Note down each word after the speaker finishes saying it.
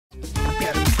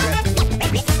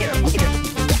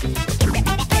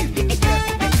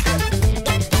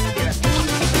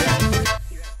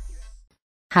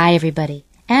Hi, everybody,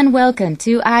 and welcome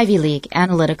to Ivy League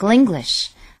Analytical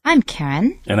English. I'm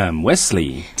Karen. And I'm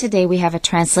Wesley. Today we have a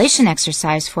translation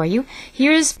exercise for you.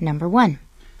 Here's number 1.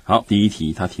 好，第一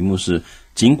题，它题目是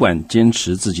尽管坚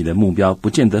持自己的目标不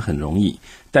见得很容易，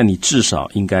但你至少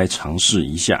应该尝试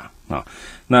一下啊。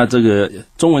那这个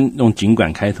中文用尽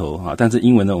管开头啊，但是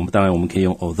英文呢，我们可以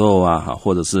用 although 啊，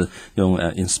或者是用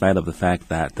in spite of the fact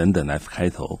that 等等来开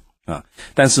头啊。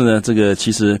但是呢，这个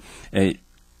其实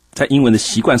在英文的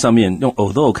习惯上面，用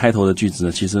although 开头的句子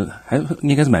呢，其实还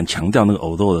应该是蛮强调那个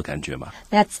although 的感觉吧。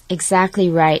That's exactly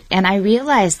right. And I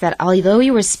realized that although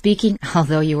you were speaking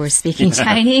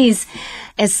Chinese,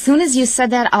 as soon as you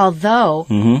said that although,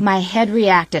 my head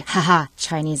reacted, haha,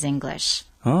 Chinese English.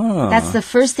 That's the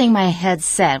first thing my head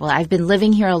said. Well, I've been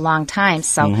living here a long time,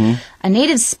 so a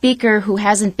native speaker who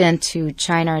hasn't been to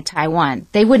China or Taiwan,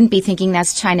 they wouldn't be thinking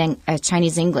that's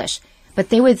Chinese English, but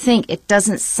they would think it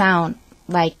doesn't sound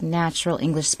like natural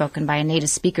English spoken by a native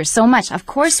speaker so much. Of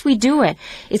course we do it.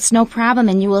 It's no problem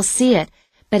and you will see it.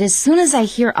 But as soon as I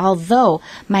hear although,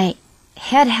 my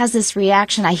head has this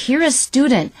reaction. I hear a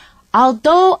student,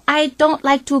 although I don't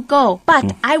like to go,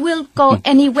 but I will go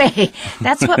anyway.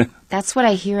 That's what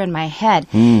I hear in my head.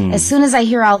 As soon as I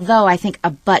hear although, I think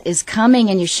a but is coming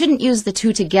and you shouldn't use the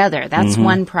two together. That's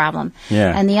one problem.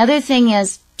 Yeah. And the other thing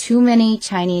is too many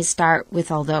Chinese start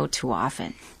with although too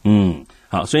often.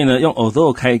 好，所以呢，用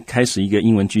although 开始一个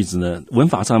英文句子呢，文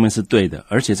法上面是对的，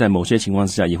而且在某些情况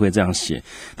之下也会这样写。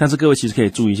但是各位其实可以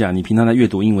注意一下，你平常在阅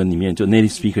读英文里面，就 native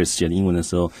speakers 写的英文的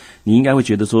时候，你应该会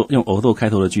觉得说，用 although 开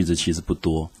头的句子其实不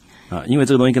多啊，因为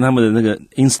这个东西跟他们的那个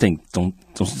instinct 总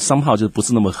是 somehow 就不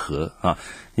是那么合啊。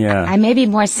Yeah. I may be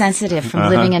more sensitive from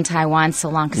living in Taiwan so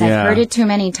long because I've heard it too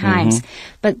many times.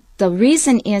 But the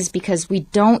reason is because we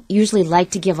don't usually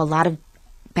like to give a lot of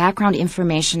background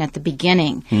information at the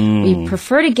beginning. We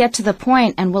prefer to get to the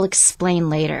point and we'll explain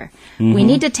later. We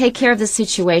need to take care of the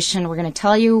situation. We're going to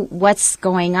tell you what's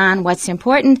going on, what's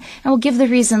important, and we'll give the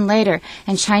reason later.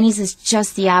 And Chinese is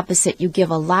just the opposite. You give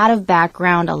a lot of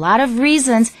background, a lot of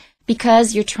reasons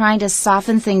because you're trying to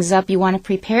soften things up. You want to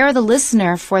prepare the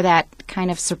listener for that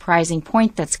kind of surprising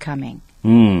point that's coming.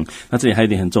 那这里还有一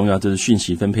点很重要，就是讯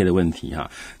息分配的问题哈。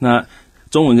那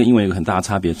中文跟英文有个很大的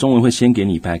差别，中文会先给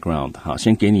你 background， 好，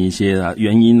先给你一些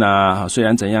原因啊，虽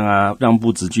然怎样啊，让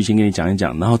步子句先给你讲一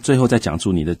讲，然后最后再讲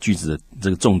出你的句子的这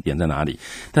个重点在哪里。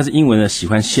但是英文呢，喜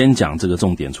欢先讲这个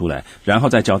重点出来，然后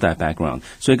再交代 background。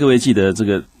所以各位记得这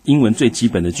个英文最基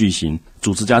本的句型，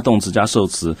主词加动词加受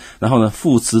词，然后呢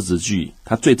副词子句，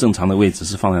它最正常的位置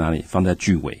是放在哪里？放在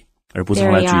句尾。而不是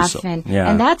放在句首。 Very often. Yeah.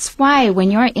 And that's why when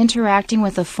you're interacting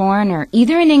with a foreigner,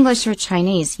 either in English or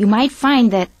Chinese, you might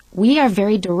find that we are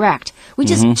very direct. We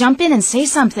just jump in and say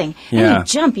something. And you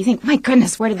jump. You think, my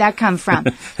goodness, where did that come from?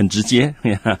 很直接。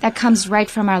That comes right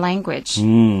from our language.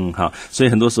 好，所以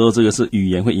很多时候这个是语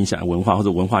言会影响文化，或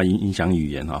者文化影响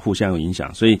语言，互相有影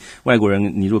响。所以外国人，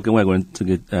你如果跟外国人这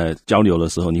个交流的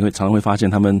时候，你会常常会发现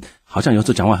他们好像有时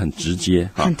候讲话很直接，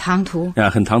很唐突啊，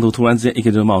很唐突，突然之间一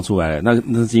个就冒出来了。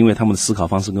那是因为他们的思考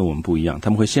方式跟我们不一样，他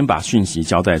们会先把讯息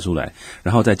交代出来，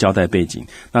然后再交代背景。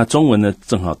那中文呢，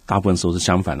正好大部分时候是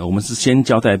相反的，我们是先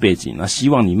交代背景，那希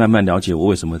望你慢慢了解我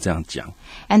为什么这样讲。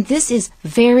And this is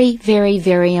very, very,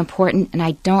 very important, and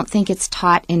I don't think it's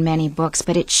taught in many books,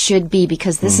 but it should be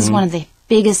because this is one of the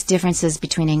biggest differences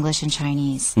between English and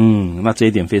Chinese. 那这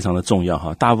一点非常的重要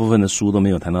哈，大部分的书都没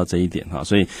有谈到这一点哈，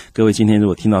所以各位今天如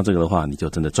果听到这个的话，你就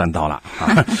真的赚到了。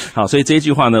好，所以这一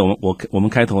句话呢，我们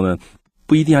开头呢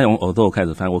不一定要用 although 开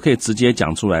始翻，我可以直接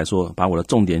讲出来说，把我的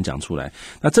重点讲出来。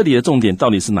那这里的重点到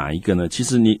底是哪一个呢？其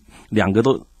实你两个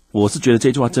都，我是觉得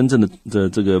这句话真正的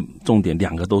这个重点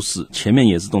两个都是，前面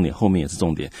也是重点，后面也是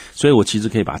重点，所以我其实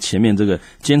可以把前面这个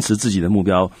坚持自己的目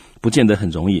标不见得很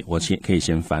容易，我可以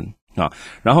先翻。啊，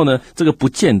然后呢，这个不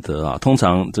见得啊，通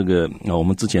常这个我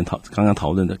们之前刚刚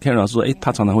讨论的 Karen 老师说，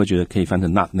他常常会觉得可以翻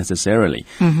成 not necessarily，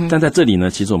但在这里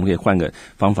呢，其实我们可以换个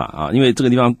方法啊，因为这个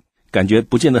地方感觉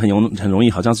不见得很容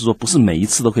易，好像是说不是每一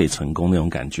次都可以成功那种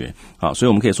感觉，好，所以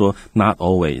我们可以说 not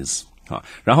always。好，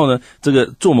然后呢，这个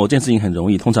做某件事情很容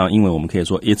易，通常英文我们可以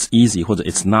说 it's easy 或者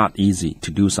it's not easy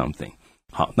to do something。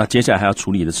好，那接下来还要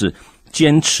处理的是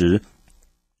坚持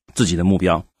自己的目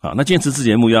标。好，那坚持自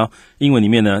己的目标，英文里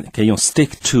面呢可以用 stick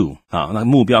to， 好，那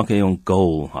目标可以用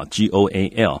goal， 好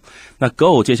G-O-A-L， 那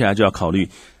goal 接下来就要考虑，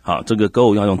好，这个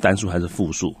goal 要用单数还是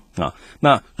复数啊？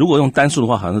那如果用单数的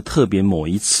话，好像是特别某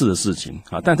一次的事情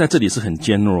啊，但在这里是很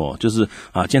general， 就是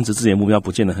坚持自己的目标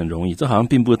不见得很容易，这好像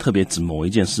并不是特别指某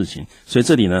一件事情，所以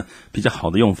这里呢比较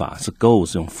好的用法是 goal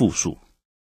是用复数。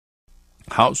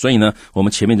好，所以呢，我们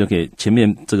前面这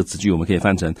个子句我们可以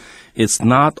翻成 It's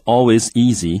not always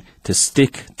easy to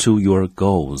stick to your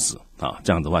goals 啊，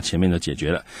这样的话前面就解决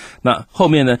了。那后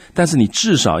面呢，但是你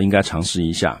至少应该尝试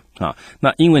一下啊。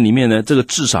那英文里面呢，这个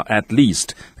至少 at least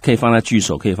可以放在句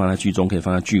首，可以放在句中，可以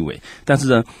放在句尾，但是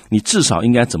呢，你至少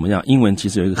应该怎么样？英文其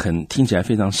实有一个听起来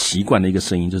非常习惯的一个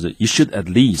声音，就是 you should at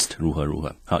least 如何如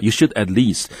何。好 ，you should at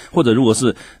least， 或者如果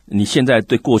是你现在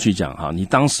对过去讲哈，你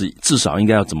当时至少应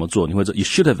该要怎么做？你会说 you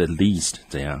should have at least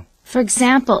怎样？For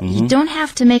example, you don't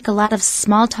have to make a lot of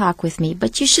small talk with me,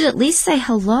 but you should at least say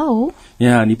hello.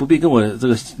 Yeah, 你不必跟我这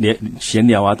个闲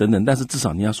聊啊等等，但是至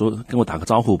少你要说跟我打个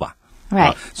招呼吧。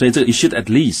Right. 所以这个 you should at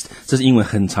least 这是英文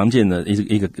很常见的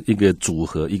一个组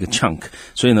合，一个 chunk。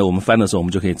所以呢，我们翻的时候我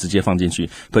们就可以直接放进去。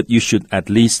But you should at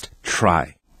least try.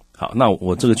 好，那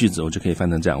我这个句子我就可以翻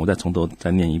成这样，我再从头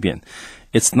再念一遍。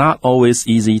It's not always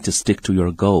easy to stick to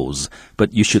your goals, but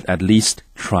you should at least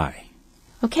try.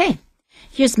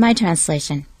 Okay.Here's my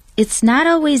translation. It's not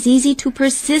always easy to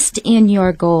persist in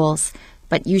your goals,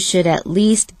 but you should at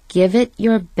least give it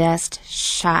your best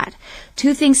shot.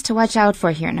 Two things to watch out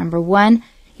for here. Number one,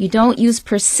 you don't use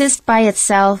persist by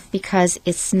itself because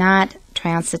it's not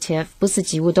transitive. 不是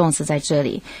及物动词在这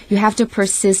里. You have to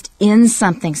persist in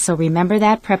something. So remember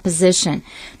that preposition.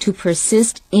 To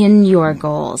persist in your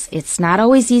goals. It's not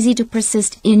always easy to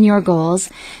persist in your goals.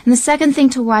 And the second thing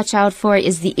to watch out for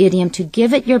is the idiom to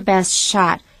give it your best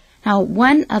shot. Now,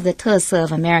 one of the 特色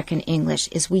of American English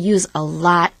is we use a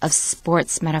lot of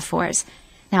sports metaphors.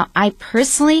 Now, I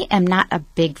personally am not a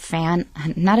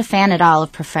fan at all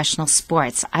of professional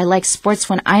sports. I like sports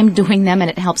when I'm doing them and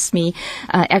it helps me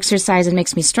exercise and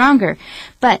makes me stronger.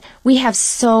 But we have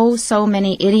so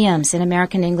many idioms in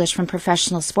American English from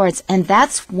professional sports, and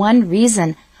that's one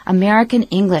reason American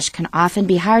English can often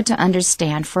be hard to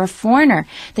understand for a foreigner.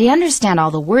 They understand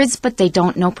all the words, but they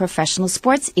don't know professional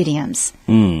sports idioms.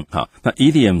 好，那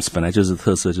idioms 本来就是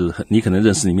特色，就是你可能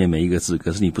认识里面每一个字，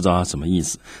可是你不知道它什么意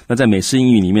思。那在美式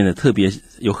英语里面呢，特别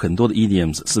有很多的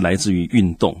idioms 是来自于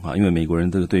运动啊，因为美国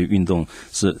人这个对于运动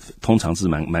是通常是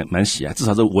蛮喜爱，至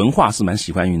少这文化是蛮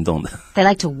喜欢运动的。They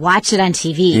like to watch it on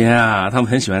TV. Yeah, 他们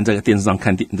很喜欢在电视上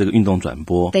看这个运动转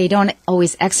播。They don't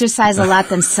always exercise a lot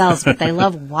themselves, but they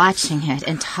love watching it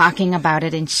and talking about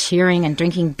it and cheering and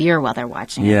drinking beer while they're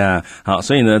watching it. Yeah, 好，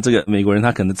所以呢，这个美国人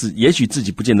他可能也许自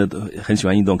己不见得很喜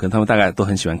欢运动，可能他们大概都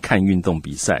很喜欢看运动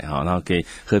比赛哈，然后可以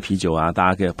喝啤酒啊，大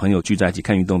家跟朋友聚在一起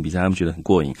看运动比赛，他们觉得很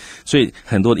过瘾。所以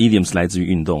很多的 idioms 来自于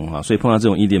运动哈，所以碰到这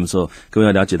种 idiom 的时候，各位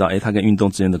要了解到，它跟运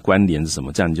动之间的关联是什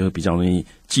么，这样你就会比较容易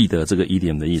记得这个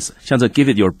idiom 的意思。像这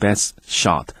give it your best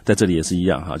shot， 在这里也是一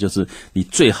样哈，就是你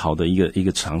最好的一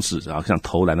个尝试，然后像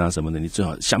投篮啊什么的，你最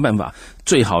好想办法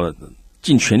最好的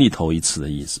尽全力投一次的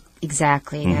意思。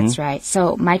Exactly, that's right.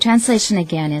 So my translation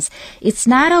again is, it's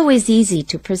not always easy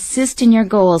to persist in your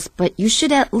goals, but you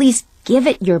should at least give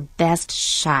it your best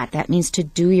shot. That means to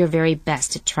do your very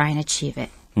best to try and achieve it.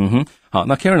 好，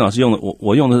那 Karen 老师用的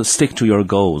我用的是 stick to your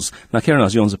goals， 那 Karen 老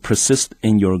师用的是 persist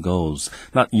in your goals。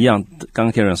那一样，刚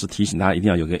刚 Karen 老师提醒大家一定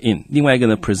要有个 in， 另外一个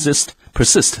呢 persist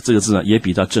这个字呢也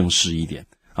比较正式一点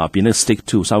啊，比那个 stick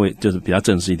to 稍微就是比较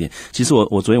正式一点。其实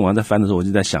我昨天晚上在翻的时候，我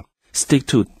就在想。Stick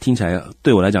to 听起来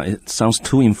对我来讲 it sounds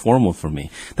too informal for me，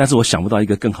 但是我想不到一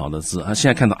个更好的字啊！现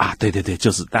在看到啊，对，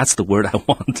就是 that's the word I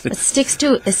want. Stick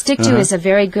to is a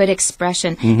very good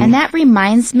expression, and that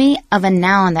reminds me of a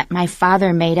noun that my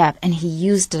father made up, and he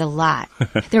used it a lot.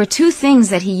 There were two things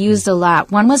that he used a lot.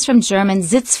 One was from German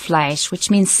Sitzfleisch, which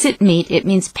means sit meat. It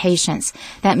means patience.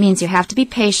 That means you have to be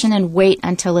patient and wait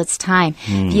until it's time.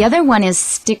 The other one is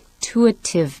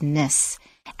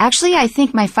stick-to-itiveness.Actually, I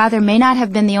think my father may not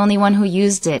have been the only one who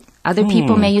used it. Other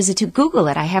people may use it to Google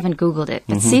it. I haven't Googled it.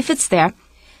 But see if it's there.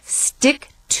 Stick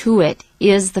to it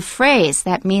is the phrase.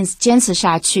 That means 坚持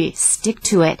下去, stick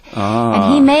to it.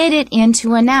 And he made it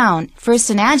into a noun.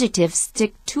 First an adjective,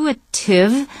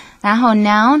 stick-to-itive. 然后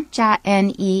noun, 加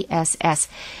N-E-S-S.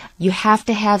 You have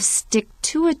to have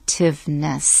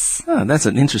stick-to-itiveness. Oh, that's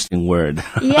an interesting word.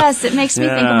 Yes, it makes me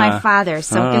think of my father,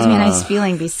 so it gives me a nice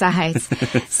feeling besides.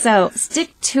 So,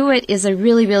 stick to it is a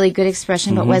really, really good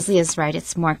expression, but Wesley is right,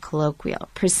 it's more colloquial.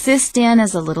 Persist in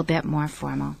is a little bit more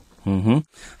formal.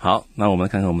 好，那我们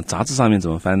看看我们杂志上面怎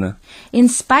么翻呢？ In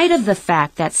spite of the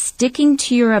fact that sticking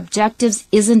to your objectives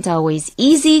isn't always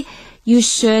easy, you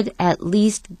should at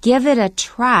least give it a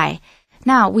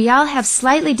try.Now, we all have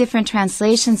slightly different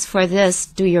translations for this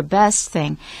do your best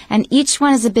thing, and each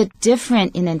one is a bit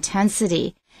different in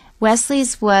intensity.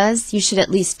 Wesley's was, you should at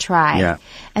least try. Yeah.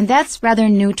 And that's rather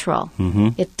neutral.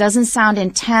 It doesn't sound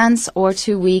intense or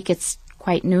too weak. It's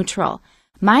quite neutral.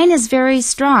 Mine is very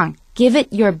strong. give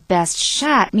it your best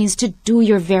shot means to do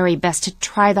your very best, to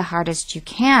try the hardest you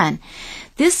can.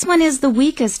 This one is the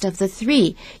weakest of the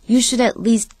three. You should at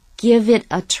least give it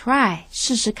a try.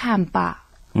 试试看吧。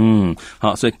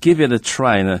好，所以 give it a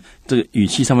try 呢，这个语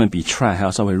气上面比 try 还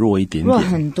要稍微弱一点点，弱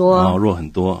很多，弱很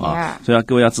多啊。Yeah. 所以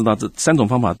各位要知道这三种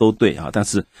方法都对啊，但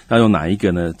是要用哪一个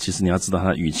呢？其实你要知道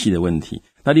它语气的问题。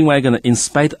那另外一个呢 ，in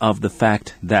spite of the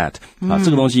fact that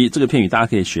这个东西，这个片语大家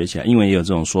可以学起来，英文也有这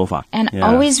种说法。And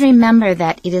always remember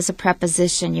that it is a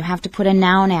preposition. You have to put a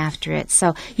noun after it.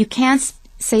 So you can't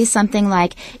say something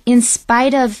like, in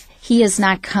spite of he is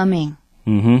not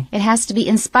coming.It has to be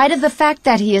in spite of the fact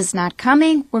that he is not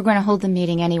coming, we're going to hold the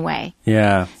meeting anyway.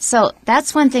 Yeah. So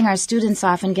that's one thing our students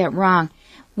often get wrong.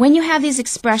 When you have these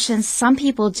expressions, some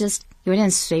people just 有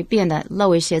点随便的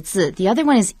漏一些字. The other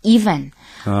one is even.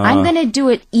 I'm going to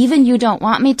do it even you don't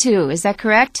want me to. Is that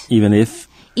correct? Even if?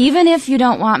 Even if you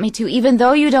don't want me to, even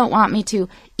though you don't want me to,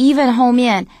 even 后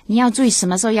面你要注意什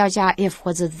么时候要加 if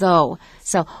或者 though.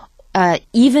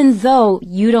 So,even though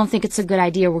you don't think it's a good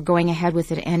idea, we're going ahead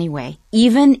with it anyway.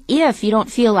 Even if you don't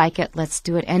feel like it, let's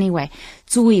do it anyway.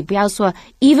 注意不要说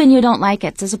even you don't like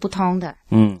it, 这是不同的。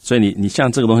所以你像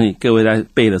这个东西，各位在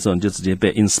背的时候，你就直接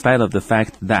背 in spite of the fact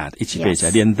that 一起背起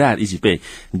来，连 that 一起背，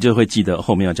你就会记得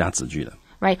后面要加子句了。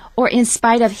Right, or in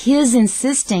spite of his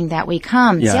insisting that we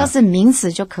come, 只要是名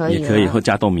词就可以了。也可以，或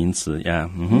加动名词呀。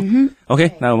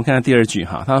OK， 那我们看看第二句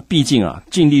哈，他说毕竟啊，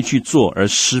尽力去做而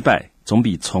失败。总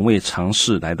比从未尝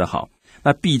试来得好。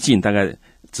那毕竟大概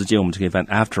直接我们就可以翻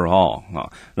after all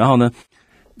啊。然后呢，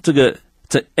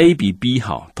这 A 比 B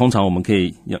好，通常我们可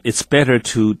以用 It's better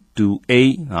to do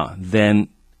A 啊 than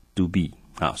do B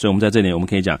啊。所以我们在这里我们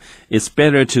可以讲 It's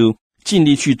better to 尽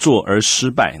力去做而失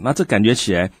败。那这感觉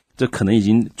起来这可能已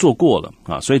经做过了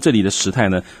啊。所以这里的时态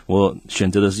呢，我选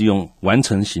择的是用完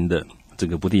成型的这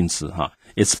个不定词哈。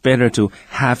It's better to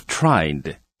have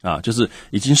tried 啊，就是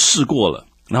已经试过了。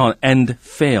然后 and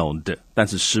failed 但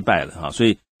是失败了啊，所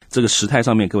以这个时态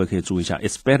上面各位可以注意一下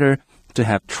It's better to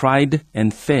have tried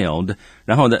and failed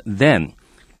然后呢 then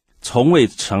从未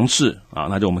尝试啊，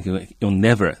那就我们可以用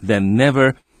never then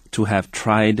never to have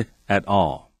tried at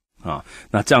all 啊，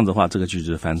那这样子的话这个句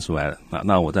子就翻出来了啊，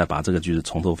那我再把这个句子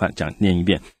从头念一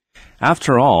遍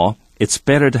After all, it's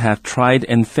better to have tried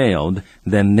and failed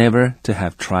than never to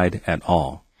have tried at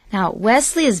all.Now,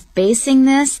 Wesley is basing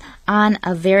this on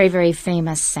a very, very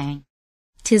famous saying.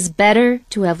 'Tis better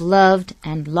to have loved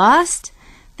and lost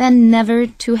than never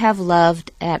to have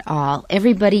loved at all.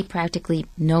 Everybody practically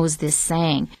knows this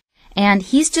saying. And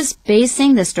he's just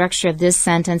basing the structure of this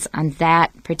sentence on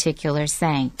that particular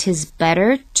saying. 'Tis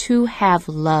better to have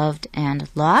loved and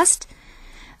lost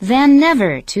than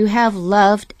never to have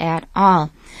loved at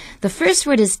all. The first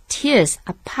word is 'tis,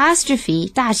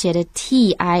 apostrophe, 大写的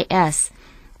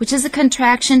T-I-S.Which is a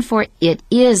contraction for it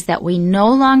is that we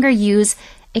no longer use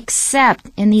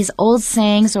except in these old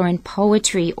sayings or in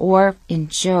poetry or in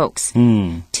jokes.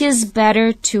 'Tis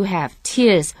better to have.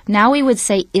 'Tis. Now we would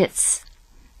say it's.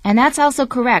 And that's also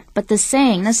correct, but the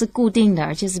saying, 那是固定的，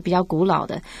而且是比较古老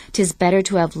的。 'Tis better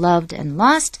to have loved and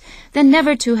lost than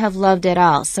never to have loved at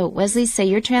all. So Wesley, say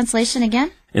your translation again.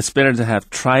 It's better to have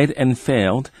tried and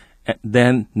failed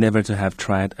than never to have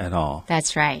tried at all.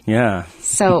 That's right. Yeah.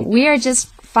 So we are just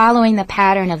following the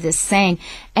pattern of this saying.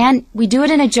 And we do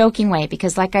it in a joking way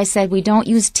because, like I said, we don't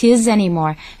use 'tis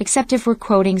anymore, except if we're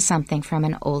quoting something from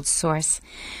an old source.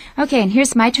 Okay, and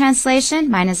here's my translation.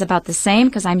 Mine is about the same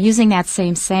because I'm using that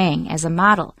same saying as a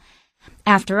model.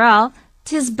 After all,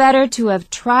 'tis better to have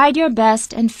tried your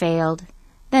best and failed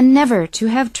than never to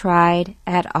have tried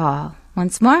at all.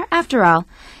 Once more, after all,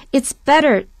 it's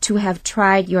better to have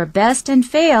tried your best and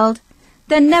failed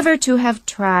than never to have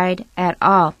tried at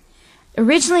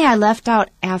all.Originally, I left out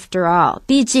after all.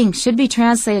 毕竟 should be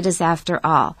translated as after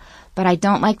all. But I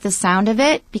don't like the sound of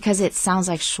it because it sounds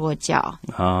like 说教.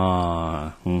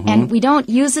 And we don't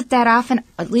use it that often.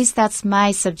 At least that's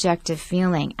my subjective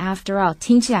feeling. After all,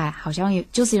 听起来好像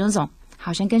就是有那种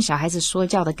好像跟小孩子说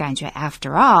教的感觉.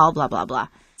 After all, blah, blah, blah.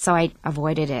 So I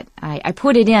avoided it. I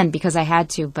put it in because I had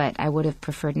to, but I would have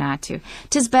preferred not to.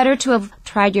 'Tis better to have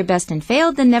tried your best and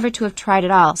failed than never to have tried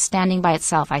at all. Standing by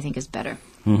itself, I think, is better.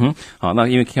好，那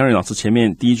因为 Karen 老师前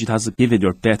面第一句他是 give it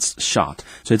your best shot，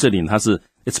 所以这里他是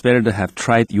it's better to have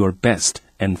tried your best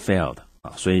and failed，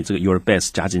 所以这个 your best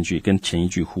加进去跟前一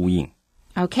句呼应。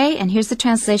Okay, and here's the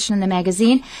translation in the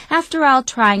magazine. After all,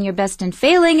 trying your best and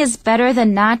failing is better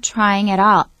than not trying at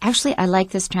all. Actually, I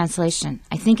like this translation.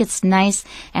 I think it's nice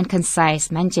and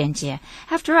concise, 蛮简洁.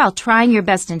 After all, trying your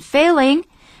best and failing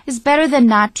is better than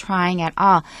not trying at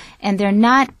all. And they're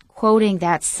not quoting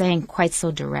that saying quite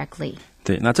so directly.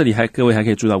 对，那这里各位还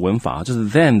可以注意到文法，就是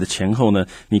then 的前后呢，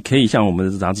你可以像我们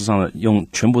的杂志上的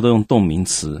全部都用动名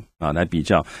词啊来比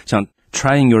较，像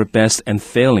trying your best and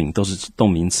failing 都是动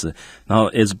名词，然后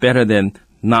is better than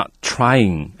not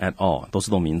trying at all 都是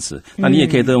动名词。那你也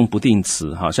可以都用不定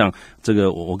词，好像这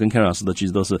个我跟 Karen 老师的句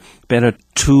子都是 better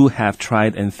to have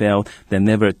tried and failed than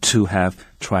never to have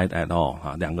tried at all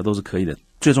啊，两个都是可以的。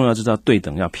最重要就是要对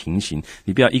等，要平行，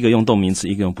你不要一个用动名词，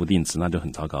一个用不定词，那就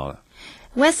很糟糕了。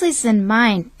Wesley's in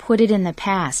mind put it in the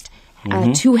past,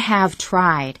 to have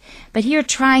tried. But here,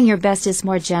 trying your best is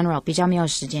more general, 比较没有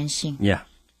时间性。Yeah.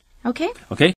 Okay?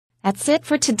 That's it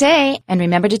for today. And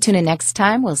remember to tune in next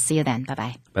time. We'll see you then.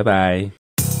 Bye-bye. Bye-bye.